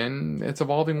 And it's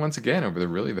evolving once again over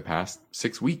the past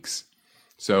 6 weeks.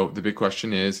 So the big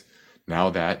question is,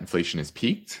 now that inflation has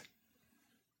peaked,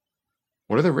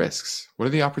 what are the risks? What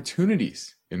are the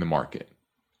opportunities in the market?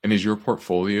 And is your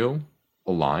portfolio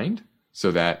aligned so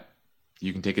that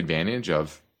you can take advantage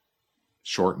of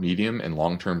short, medium, and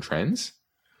long-term trends?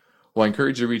 Well, I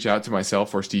encourage you to reach out to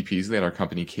myself or Steve Peasley at our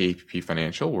company KPP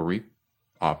Financial, where we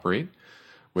operate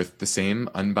with the same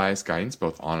unbiased guidance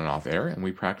both on and off air, and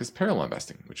we practice parallel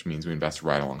investing, which means we invest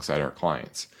right alongside our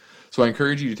clients. So I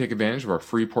encourage you to take advantage of our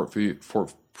free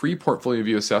portfolio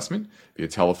view assessment via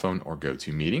telephone or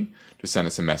GoToMeeting. Just send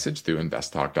us a message through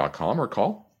investtalk.com or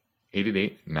call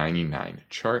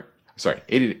 888-99-CHART. Sorry,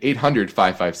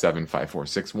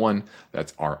 800-557-5461.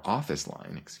 That's our office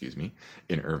line,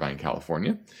 in Irvine,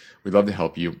 California. We'd love to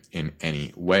help you in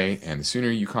any way. And the sooner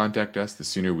you contact us, the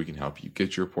sooner we can help you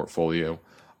get your portfolio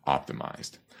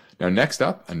optimized. Now, next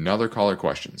up, another caller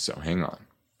question. So hang on.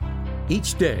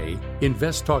 Each day,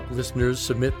 InvestTalk listeners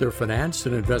submit their finance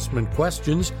and investment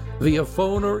questions via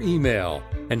phone or email.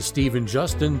 And Steve and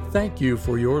Justin, thank you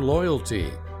for your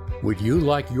loyalty. Would you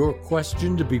like your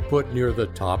question to be put near the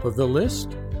top of the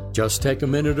list? Just take a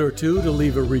minute or two to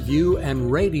leave a review and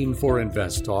rating for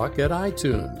InvestTalk at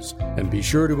iTunes. And be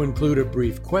sure to include a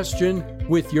brief question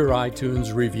with your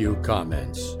iTunes review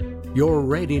comments. Your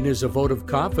rating is a vote of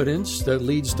confidence that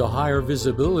leads to higher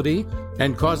visibility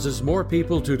and causes more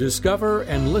people to discover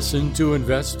and listen to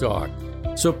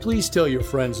InvestTalk. So please tell your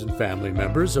friends and family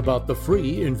members about the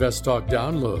free InvestTalk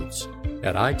downloads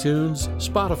at iTunes,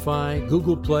 Spotify,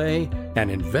 Google Play,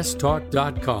 and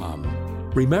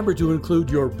investtalk.com. Remember to include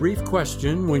your brief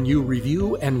question when you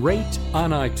review and rate on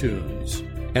iTunes.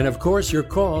 And of course, your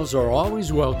calls are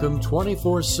always welcome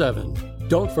 24/7.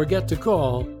 Don't forget to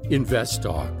call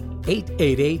InvestTalk.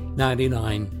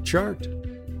 888-99-CHART.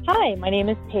 Hi, my name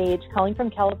is Paige, calling from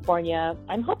California.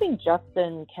 I'm hoping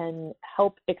Justin can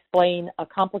help explain a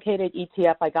complicated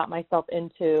ETF I got myself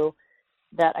into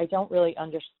that I don't really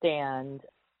understand.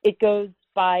 It goes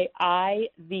by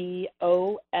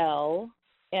IVOL,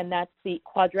 and that's the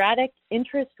Quadratic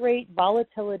Interest Rate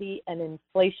Volatility and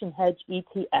Inflation Hedge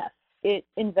ETF. It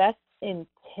invests in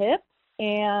TIPS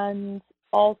and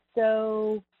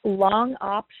also long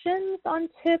options on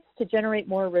TIPS to generate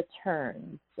more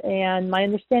returns. And my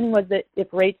understanding was that if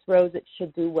rates rose, it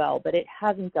should do well, but it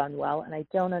hasn't done well, and I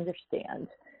don't understand.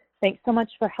 Thanks so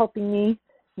much for helping me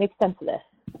make sense of this.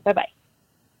 Bye-bye.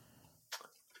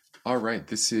 All right,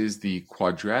 this is the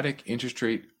Quadratic Interest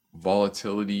Rate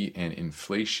Volatility and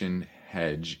Inflation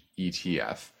Hedge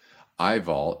ETF.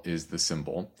 IVOL is the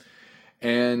symbol.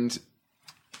 And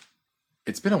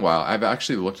it's been a while. I've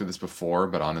actually looked at this before,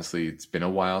 but honestly, it's been a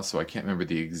while, so I can't remember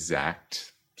the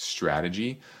exact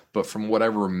strategy. But from what I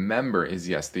remember is,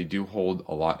 yes, they do hold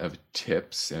a lot of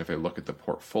TIPS. And if I look at the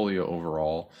portfolio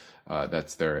overall,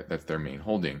 that's their main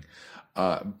holding.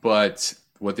 But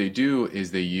what they do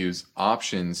is they use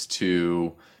options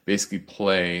to basically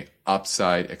play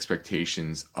upside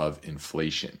expectations of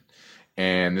inflation.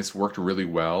 And this worked really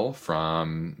well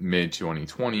from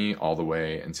mid-2020 all the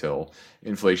way until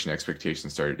inflation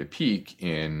expectations started to peak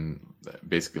in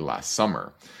basically last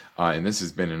summer. And this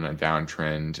has been in a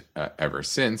downtrend ever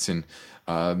since. And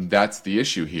that's the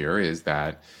issue here, is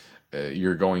that it's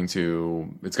going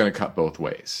to cut both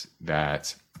ways.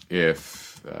 That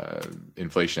if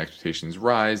inflation expectations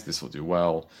rise, this will do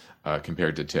well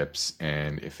compared to TIPS.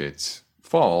 And if it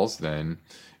falls, then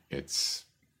it's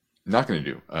not going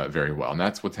to do very well. And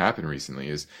that's what's happened recently,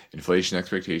 is inflation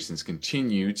expectations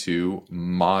continue to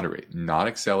moderate, not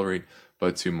accelerate,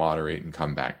 but to moderate and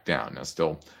come back down. Now,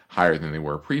 still higher than they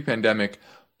were pre-pandemic,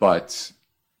 but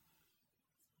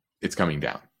it's coming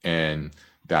down. And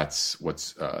that's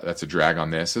a drag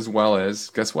on this, as well as,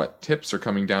 guess what? TIPS are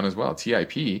coming down as well.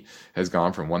 TIP has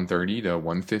gone from 130 to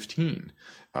 115,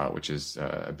 which is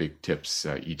a big TIPS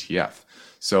ETF.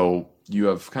 So you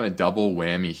have kind of double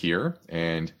whammy here.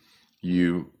 And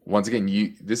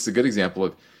this is a good example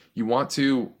of, you want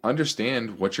to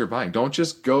understand what you're buying. Don't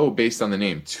just go based on the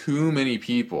name. Too many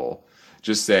people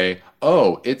just say,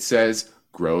 oh, it says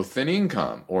growth and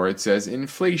income, or it says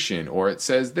inflation, or it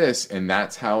says this, and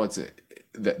that's how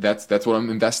that's what I'm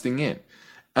investing in.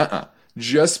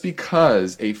 Just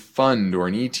because a fund or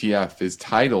an ETF is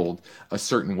titled a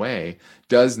certain way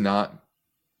does not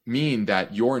mean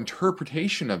that your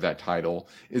interpretation of that title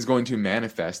is going to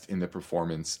manifest in the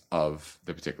performance of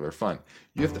the particular fund.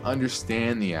 You have to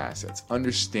understand the assets,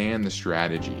 understand the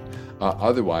strategy.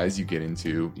 Otherwise, you get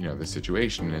into the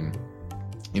situation. And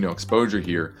exposure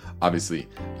here, obviously,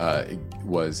 there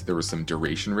was some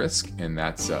duration risk, and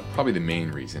that's probably the main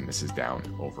reason this is down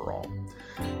overall.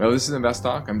 Now, this is Invest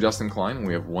Talk. I'm Justin Klein, and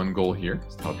we have one goal here,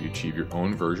 is to help you achieve your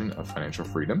own version of financial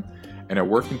freedom. And our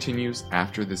work continues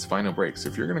after this final break. So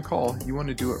if you're going to call, you want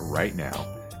to do it right now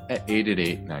at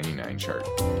 888-99-CHART.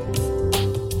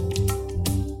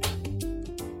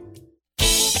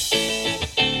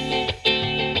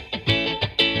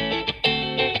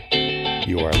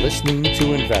 You are listening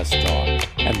to Invest Talk,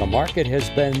 and the market has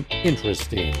been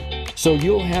interesting. So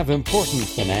you'll have important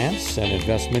finance and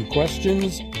investment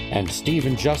questions, and Steve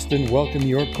and Justin welcome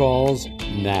your calls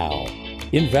now.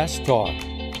 Invest Talk,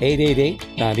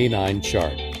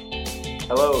 888-99-CHART.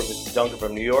 Hello, this is Duncan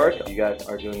from New York. You guys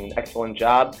are doing an excellent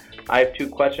job. I have two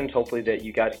questions, hopefully that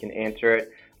you guys can answer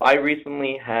it. I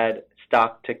recently had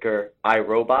stock ticker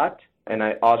iRobot, and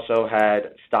I also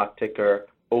had stock ticker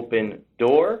Open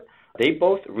Door. They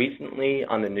both recently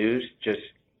on the news just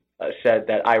said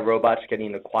that iRobot's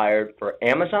getting acquired for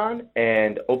Amazon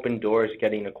and Open Door is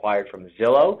getting acquired from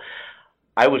Zillow.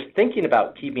 I was thinking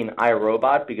about keeping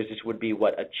iRobot because this would be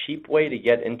a cheap way to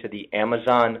get into the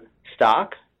Amazon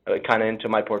stock, kind of into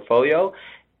my portfolio.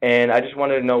 And I just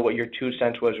wanted to know what your 2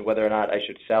 cents was, whether or not I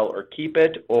should sell or keep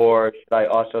it, or should I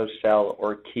also sell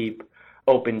or keep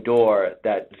Open Door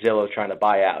that Zillow is trying to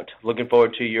buy out. Looking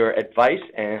forward to your advice,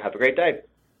 and have a great day.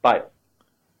 Bye.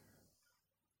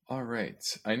 All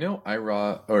right. I know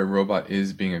iRobot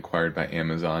is being acquired by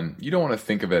Amazon. You don't want to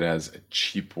think of it as a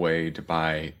cheap way to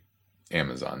buy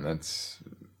Amazon. It's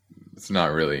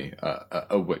not really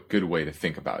a good way to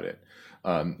think about it.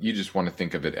 You just want to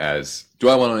think of it as, do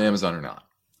I want on Amazon or not?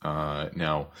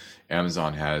 Now,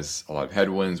 Amazon has a lot of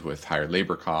headwinds with higher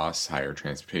labor costs, higher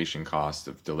transportation costs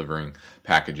of delivering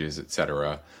packages,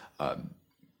 etc.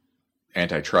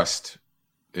 Antitrust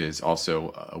is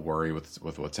also a worry with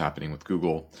what's happening with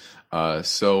Google.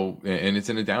 And it's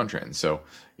in a downtrend. So,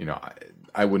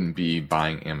 I wouldn't be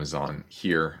buying Amazon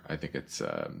here. I think it's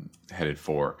headed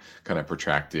for kind of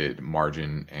protracted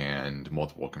margin and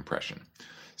multiple compression.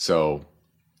 So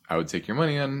I would take your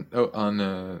money on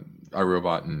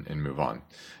iRobot and move on.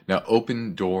 Now,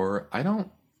 Open Door, I don't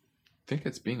think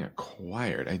it's being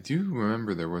acquired. I do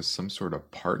remember there was some sort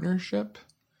of partnership,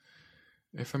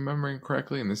 if I'm remembering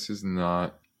correctly, and this is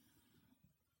not.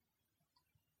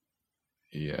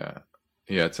 Yeah,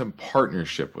 it's a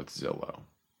partnership with Zillow.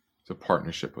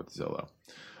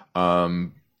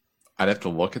 I'd have to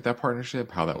look at that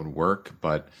partnership, how that would work,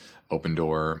 but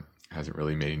Opendoor hasn't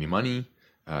really made any money.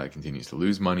 It continues to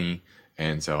lose money,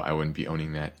 and so I wouldn't be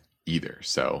owning that either.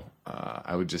 So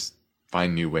I would just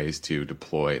find new ways to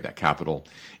deploy that capital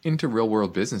into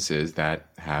real-world businesses that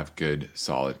have good,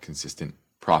 solid, consistent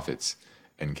profits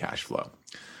and cash flow.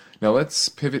 Now let's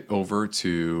pivot over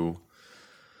to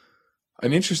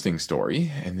an interesting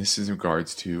story, and this is in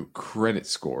regards to credit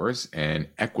scores and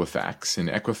Equifax. And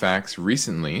Equifax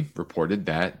recently reported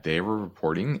that they were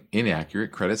reporting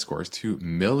inaccurate credit scores to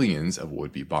millions of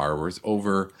would-be borrowers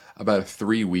over about a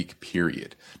 3-week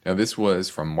period. Now, this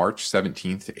was from March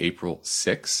 17th to April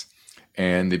 6th,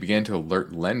 and they began to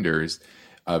alert lenders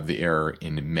of the error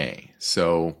in May.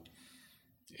 So,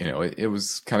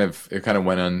 it kind of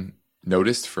went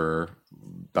unnoticed for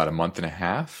about a month and a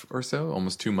half or so,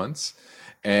 almost 2 months.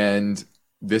 And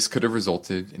this could have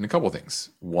resulted in a couple of things.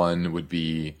 One would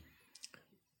be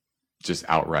just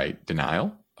outright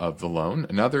denial of the loan.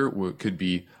 Another could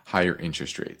be higher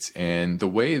interest rates. And the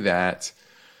way that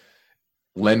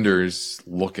lenders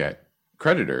look at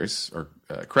creditors or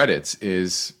credits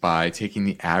is by taking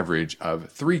the average of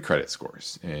 3 credit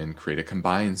scores and create a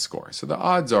combined score. So the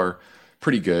odds are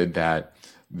pretty good that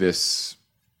this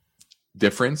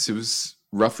difference, it was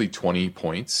roughly 20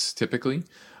 points typically,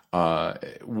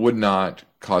 would not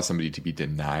cause somebody to be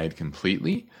denied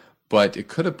completely, but it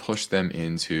could have pushed them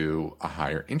into a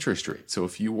higher interest rate. So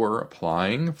if you were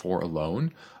applying for a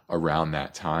loan around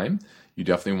that time, you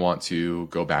definitely want to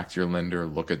go back to your lender,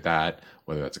 look at that,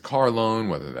 whether that's a car loan,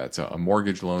 whether that's a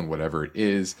mortgage loan, whatever it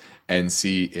is, and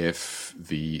see if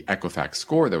the Equifax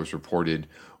score that was reported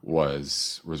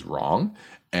was wrong,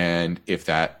 and if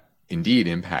that indeed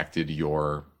impacted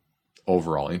your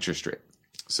overall interest rate.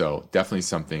 So definitely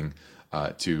something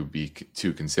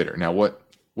to consider. Now, what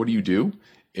do you do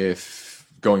if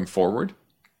going forward?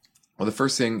 Well, the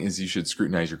first thing is you should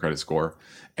scrutinize your credit score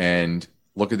and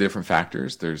look at different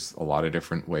factors. There's a lot of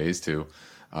different ways to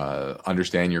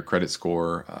understand your credit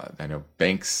score. I know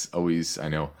banks always. I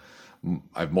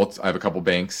have a couple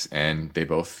banks, and they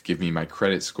both give me my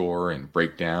credit score and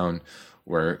break down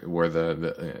where what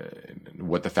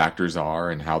the factors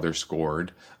are and how they're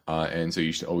scored. And so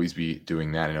you should always be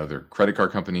doing that. I know there are credit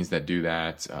card companies that do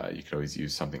that. You could always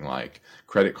use something like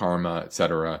Credit Karma,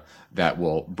 etc., that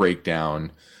will break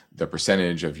down the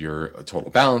percentage of your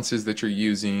total balances that you're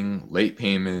using, late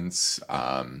payments,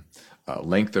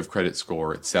 length of credit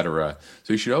score, etc.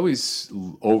 So you should always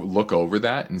look over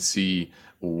that and see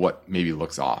what maybe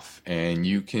looks off, and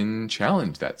you can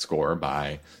challenge that score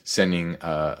by sending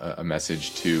a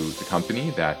message to the company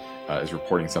that is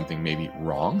reporting something maybe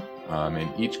wrong,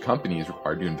 and each company is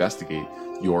required to investigate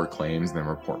your claims and then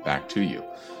report back to you.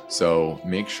 So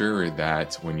make sure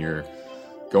that when you're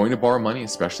going to borrow money,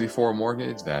 especially for a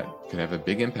mortgage, that could have a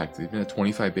big impact. Even a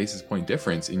 25 basis point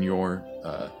difference in your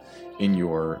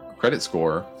credit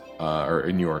score or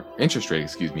in your interest rate,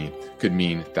 could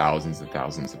mean thousands and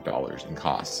thousands of dollars in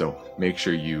costs. So make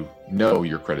sure you know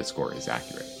your credit score is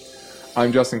accurate.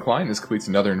 I'm Justin Klein. This completes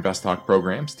another Invest Talk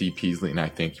program. Steve Peasley and I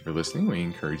thank you for listening. We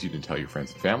encourage you to tell your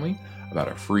friends and family about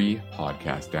our free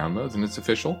podcast downloads, and it's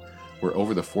official. We're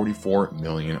over the 44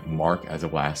 million mark as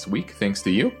of last week, thanks to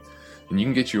you. And you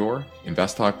can get your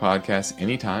Invest Talk podcast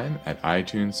anytime at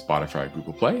iTunes, Spotify,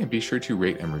 Google Play, and be sure to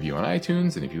rate and review on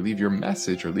iTunes. And if you leave your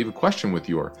message or leave a question with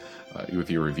your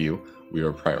review, we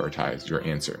will prioritize your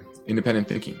answer. Independent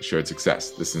thinking, shared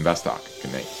success. This is Invest Talk.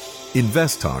 Good night.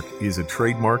 Invest Talk is a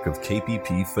trademark of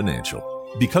KPP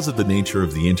Financial. Because of the nature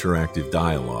of the interactive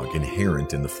dialogue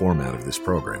inherent in the format of this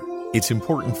program, it's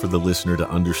important for the listener to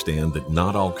understand that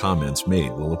not all comments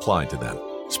made will apply to them.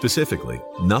 Specifically,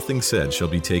 nothing said shall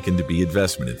be taken to be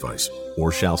investment advice,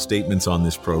 or shall statements on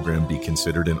this program be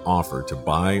considered an offer to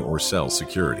buy or sell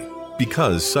security.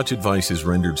 Because such advice is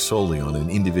rendered solely on an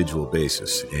individual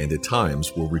basis and at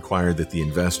times will require that the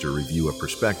investor review a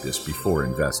prospectus before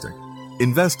investing.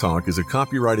 Invest Talk is a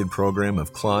copyrighted program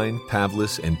of Klein,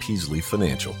 Pavlis, and Peasley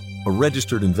Financial, a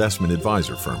registered investment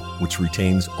advisor firm which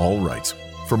retains all rights.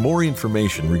 For more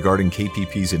information regarding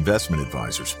KPP's investment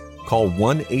advisors, call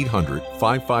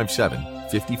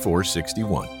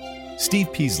 1-800-557-5461.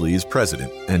 Steve Peasley is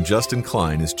president, and Justin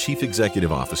Klein is chief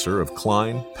executive officer of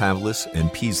Klein, Pavlis,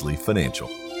 and Peasley Financial.